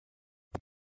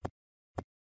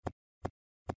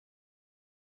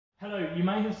Hello, you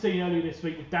may have seen earlier this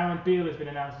week that Darren Beale has been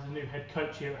announced as a new head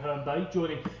coach here at Herne Bay,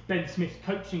 joining Ben Smith's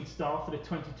coaching staff for the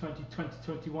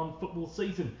 2020-2021 football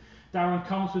season. Darren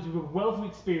comes with a wealth of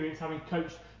experience, having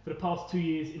coached for the past 2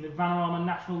 years in the Vanarama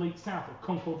National League South at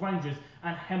Concord Rangers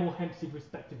and Hemel Hempstead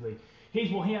respectively.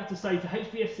 Here's what he had to say to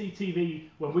HBFCTV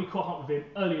when we caught up with him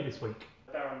earlier this week.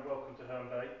 Darren, welcome to Herne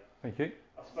Bay. Thank you.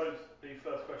 I suppose the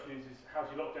first question is how's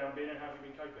your lockdown been and how have you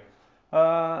been coping?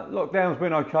 Lockdown's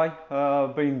been okay.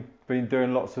 Been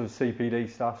doing lots of CPD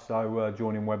stuff, so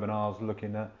joining webinars,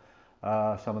 looking at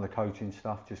some of the coaching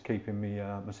stuff, just keeping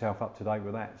myself up to date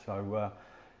with that. So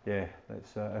yeah,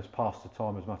 it's passed the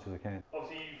time as much as I can.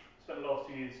 Obviously, you've spent the last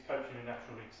 2 years coaching in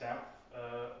National League South.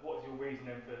 What is your reason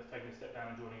then for taking a step down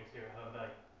and joining us here at Herne Bay?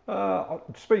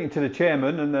 Speaking to the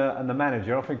chairman and the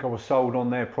manager, I think I was sold on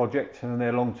their project and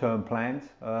their long-term plans.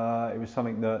 It was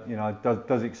something that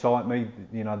does excite me.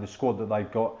 The squad that they've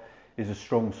got is a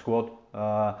strong squad.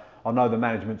 I know the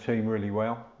management team really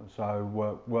well, so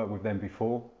worked with them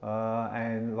before.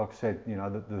 And like I said,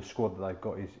 the squad that they've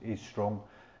got is strong,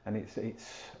 and it's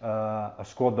a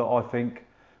squad that I think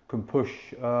can push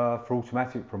for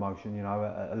automatic promotion.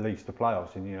 At least the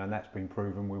playoffs, and that's been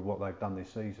proven with what they've done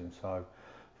this season. So.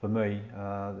 For me,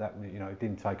 it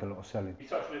didn't take a lot of selling. You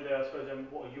touched on it there, I suppose.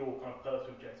 What are your kind of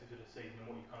personal objectives of the season, and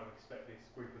what you kind of expect this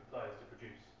group of players to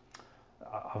produce?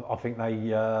 I think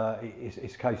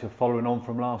it's a case of following on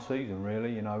from last season.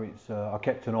 Really, I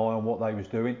kept an eye on what they was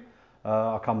doing.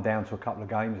 I come down to a couple of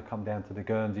games. I come down to the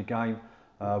Guernsey game.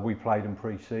 We played them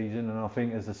pre-season, and I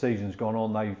think as the season's gone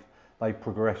on, they've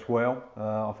progressed well.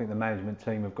 I think the management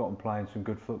team have gotten playing some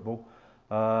good football,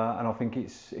 and I think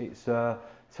it's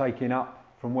taking up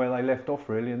from where they left off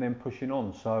really, and then pushing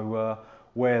on. So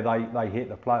where they hit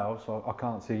the playoffs, I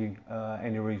can't see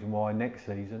any reason why next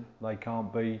season they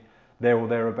can't be there or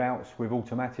thereabouts with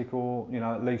automatic or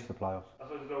at least the playoffs. I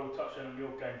suppose we'll touch on your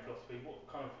game philosophy. What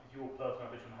kind of is your personal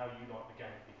ambition on how you like the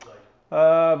game to be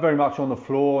played? Very much on the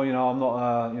floor. I'm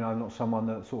not not someone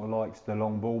that sort of likes the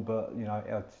long ball, but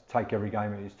I take every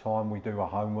game at its time. We do our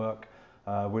homework.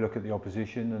 We look at the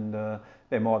opposition, and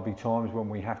there might be times when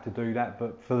we have to do that,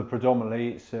 but for the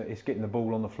predominantly it's getting the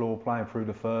ball on the floor, playing through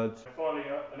the thirds. And finally,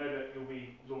 I know that you'll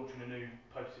be launching a new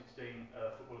post-16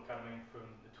 football academy from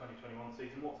the 2021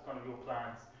 season. What's kind of your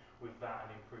plans with that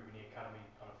and improving the academy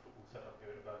kind of football setup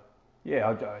here at Bay?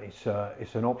 Yeah,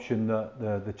 it's an option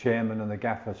that the chairman and the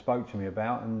gaffer spoke to me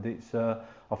about, and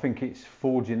I think it's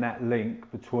forging that link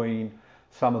between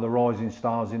some of the rising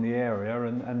stars in the area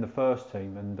and the first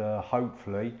team, and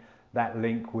hopefully that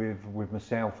link with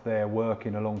myself there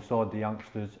working alongside the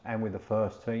youngsters and with the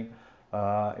first team,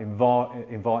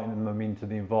 inviting them into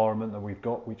the environment that we've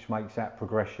got, which makes that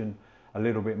progression a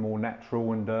little bit more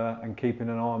natural, and keeping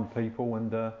an eye on people,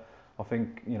 and I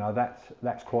think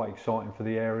that's quite exciting for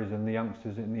the areas and the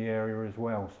youngsters in the area as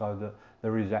well, so that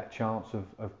there is that chance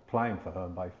of playing for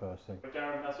Herne Bay first team.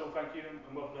 Darren, that's all. Thank you, and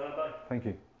welcome to Herne Bay. Thank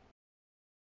you.